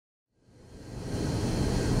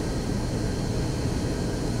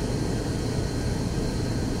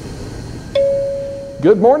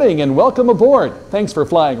Good morning and welcome aboard. Thanks for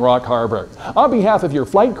flying Rock Harbor. On behalf of your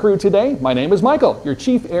flight crew today, my name is Michael, your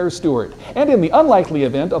Chief Air Steward. And in the unlikely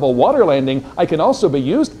event of a water landing, I can also be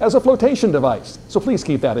used as a flotation device. So please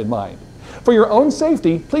keep that in mind. For your own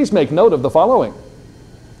safety, please make note of the following.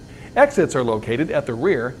 Exits are located at the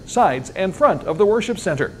rear, sides, and front of the worship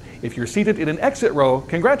center. If you're seated in an exit row,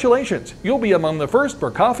 congratulations. You'll be among the first for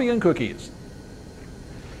coffee and cookies.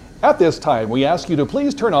 At this time, we ask you to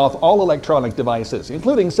please turn off all electronic devices,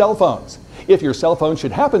 including cell phones. If your cell phone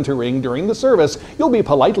should happen to ring during the service, you'll be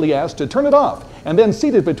politely asked to turn it off and then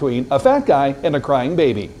seated between a fat guy and a crying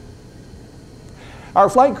baby. Our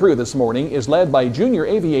flight crew this morning is led by junior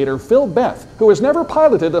aviator Phil Beth, who has never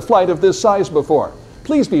piloted a flight of this size before.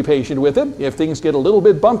 Please be patient with him. If things get a little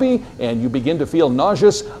bit bumpy and you begin to feel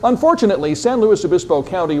nauseous, unfortunately, San Luis Obispo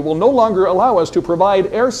County will no longer allow us to provide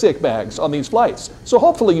air sick bags on these flights. So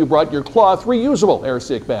hopefully you brought your cloth reusable air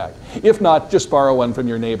sick bag. If not, just borrow one from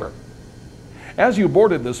your neighbor. As you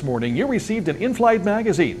boarded this morning, you received an in-flight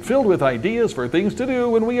magazine filled with ideas for things to do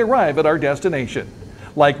when we arrive at our destination.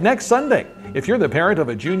 Like next Sunday. If you're the parent of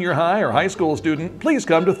a junior high or high school student, please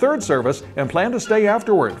come to third service and plan to stay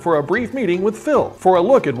afterward for a brief meeting with Phil for a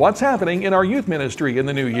look at what's happening in our youth ministry in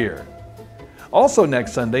the new year. Also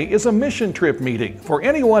next Sunday is a mission trip meeting for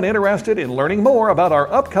anyone interested in learning more about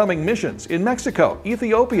our upcoming missions in Mexico,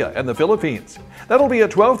 Ethiopia, and the Philippines. That'll be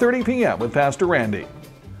at 12:30 p.m. with Pastor Randy.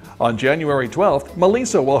 On January 12th,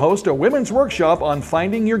 Melissa will host a women's workshop on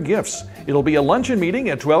finding your gifts. It'll be a luncheon meeting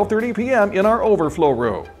at 12:30 p.m. in our overflow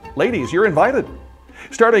room. Ladies, you're invited.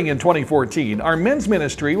 Starting in 2014, our men's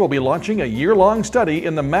ministry will be launching a year-long study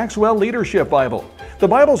in the Maxwell Leadership Bible. The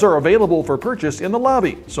Bibles are available for purchase in the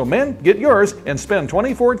lobby, so men, get yours and spend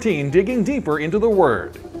 2014 digging deeper into the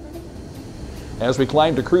Word. As we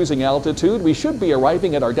climb to cruising altitude, we should be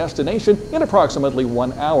arriving at our destination in approximately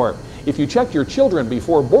 1 hour. If you checked your children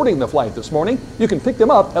before boarding the flight this morning, you can pick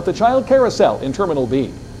them up at the Child Carousel in Terminal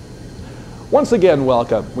B. Once again,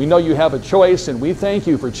 welcome. We know you have a choice, and we thank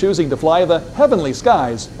you for choosing to fly the heavenly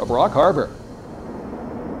skies of Rock Harbor.